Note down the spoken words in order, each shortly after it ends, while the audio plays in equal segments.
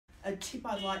a tip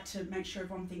I'd like to make sure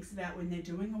everyone thinks about when they're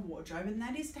doing a wardrobe, and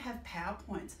that is to have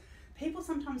PowerPoints. People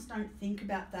sometimes don't think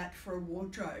about that for a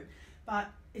wardrobe, but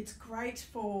it's great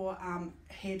for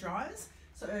hair dryers.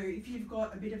 So if you've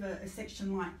got a bit of a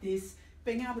section like this,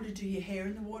 being able to do your hair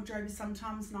in the wardrobe is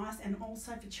sometimes nice, and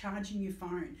also for charging your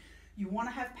phone. You want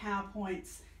to have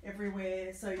PowerPoints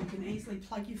everywhere so you can easily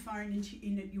plug your phone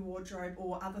in at your wardrobe,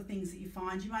 or other things that you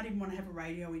find. You might even want to have a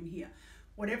radio in here.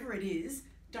 Whatever it is,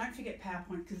 don't forget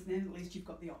PowerPoint, because then at least you've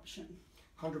got the option.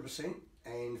 100%.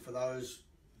 And for those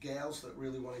gals that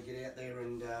really want to get out there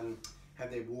and have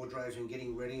their wardrobes and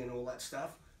getting ready and all that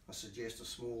stuff, I suggest a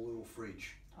small little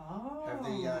fridge. Oh. Have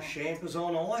the champers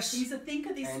on ice. He's a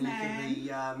thinker, this and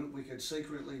man. We could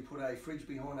secretly put a fridge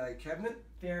behind a cabinet.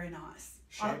 Very nice.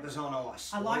 Champers on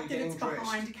ice. I like that it's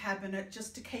behind a cabinet,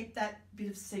 just to keep that bit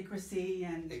of secrecy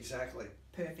and... Exactly.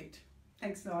 Perfect.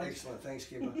 Thanks, guys. Excellent. Thanks,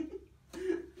 Kimba.